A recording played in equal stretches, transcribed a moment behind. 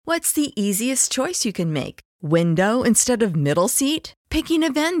What's the easiest choice you can make? Window instead of middle seat? Picking a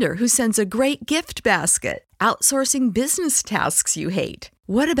vendor who sends a great gift basket? Outsourcing business tasks you hate?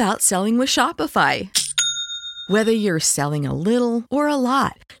 What about selling with Shopify? Whether you're selling a little or a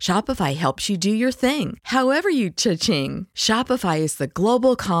lot, Shopify helps you do your thing, however you cha-ching. Shopify is the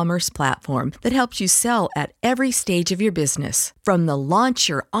global commerce platform that helps you sell at every stage of your business. From the launch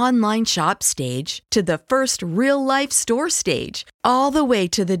your online shop stage to the first real-life store stage, all the way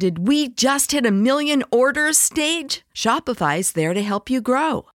to the did we just hit a million orders stage. Shopify's there to help you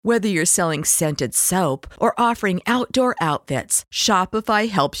grow. Whether you're selling scented soap or offering outdoor outfits, Shopify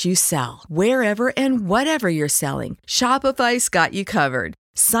helps you sell. Wherever and whatever you're selling, Shopify's got you covered.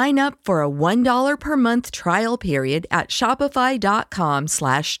 Sign up for a $1 per month trial period at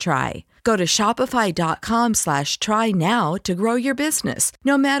shopify.com/try. Go to shopify.com/try now to grow your business,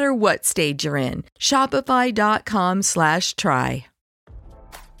 no matter what stage you're in. Shopify.com/try.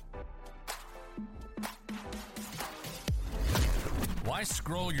 Why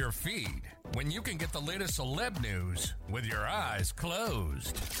scroll your feed when you can get the latest celeb news with your eyes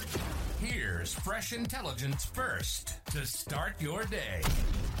closed? Here's fresh intelligence first to start your day.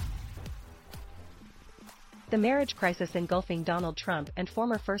 The marriage crisis engulfing Donald Trump and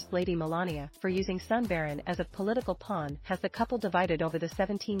former First Lady Melania for using son Barron as a political pawn has the couple divided over the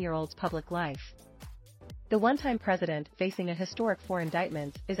 17-year-old's public life. The one-time president, facing a historic 4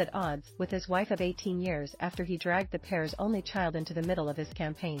 indictments, is at odds with his wife of 18 years after he dragged the pair's only child into the middle of his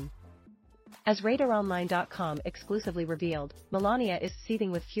campaign. As RadarOnline.com exclusively revealed, Melania is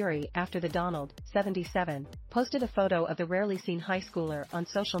seething with fury after the Donald, 77, posted a photo of the rarely seen high schooler on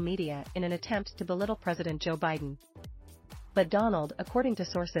social media in an attempt to belittle President Joe Biden. But Donald, according to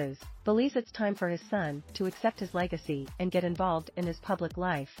sources, believes it's time for his son to accept his legacy and get involved in his public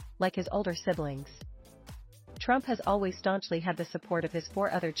life, like his older siblings. Trump has always staunchly had the support of his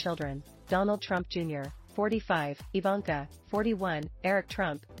 4 other children: Donald Trump Jr., 45, Ivanka, 41, Eric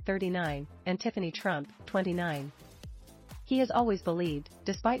Trump, 39, and Tiffany Trump, 29. He has always believed,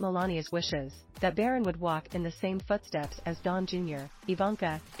 despite Melania's wishes, that Barron would walk in the same footsteps as Don Jr.,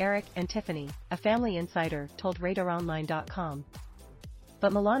 Ivanka, Eric, and Tiffany, a family insider told RadarOnline.com.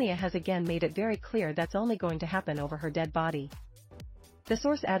 But Melania has again made it very clear that's only going to happen over her dead body. The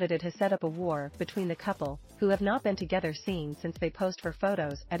source added it has set up a war between the couple, who have not been together since they posed for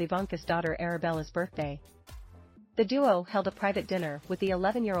photos at Ivanka's daughter Arabella's birthday. The duo held a private dinner with the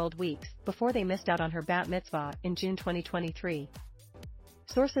 11-year-old weeks before they missed out on her bat mitzvah in June 2023.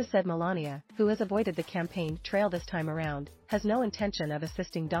 Sources said Melania, who has avoided the campaign trail this time around, has no intention of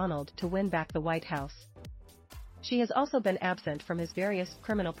assisting Donald to win back the White House. She has also been absent from his various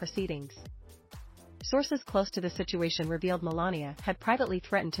criminal proceedings. Sources close to the situation revealed Melania had privately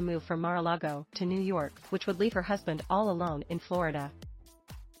threatened to move from Mar-a-Lago to New York, which would leave her husband all alone in Florida.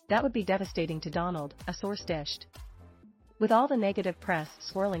 That would be devastating to Donald, a source dished. With all the negative press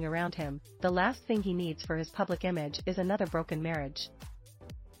swirling around him, the last thing he needs for his public image is another broken marriage.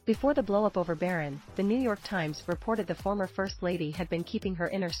 Before the blow-up over Barron, the New York Times reported the former First Lady had been keeping her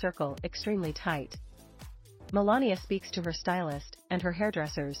inner circle extremely tight. Melania speaks to her stylist and her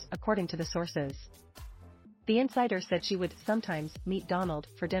hairdressers, according to the sources. The insider said she would sometimes meet Donald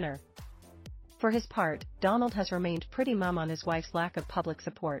for dinner. For his part, Donald has remained pretty mum on his wife's lack of public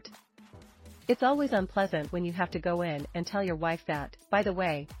support. It's always unpleasant when you have to go in and tell your wife that, by the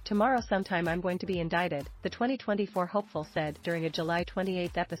way, tomorrow sometime I'm going to be indicted, the 2024 hopeful said during a July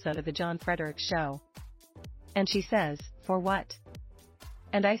 28 episode of The John Fredericks Show. And she says, for what?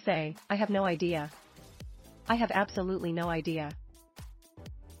 And I say, I have no idea. I have absolutely no idea.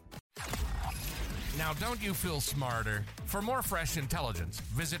 Now, don't you feel smarter? For more fresh intelligence,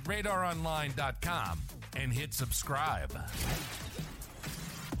 visit RadarOnline.com and hit subscribe.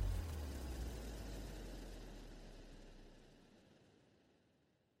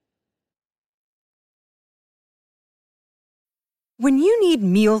 When you need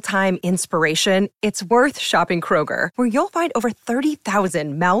mealtime inspiration, it's worth shopping Kroger, where you'll find over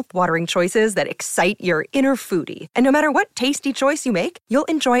 30,000 mouth-watering choices that excite your inner foodie. And no matter what tasty choice you make, you'll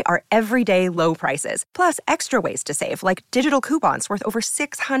enjoy our everyday low prices, plus extra ways to save, like digital coupons worth over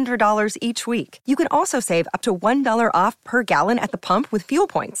 $600 each week. You can also save up to $1 off per gallon at the pump with fuel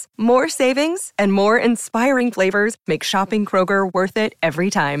points. More savings and more inspiring flavors make shopping Kroger worth it every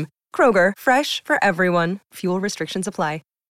time. Kroger, fresh for everyone. Fuel restrictions apply.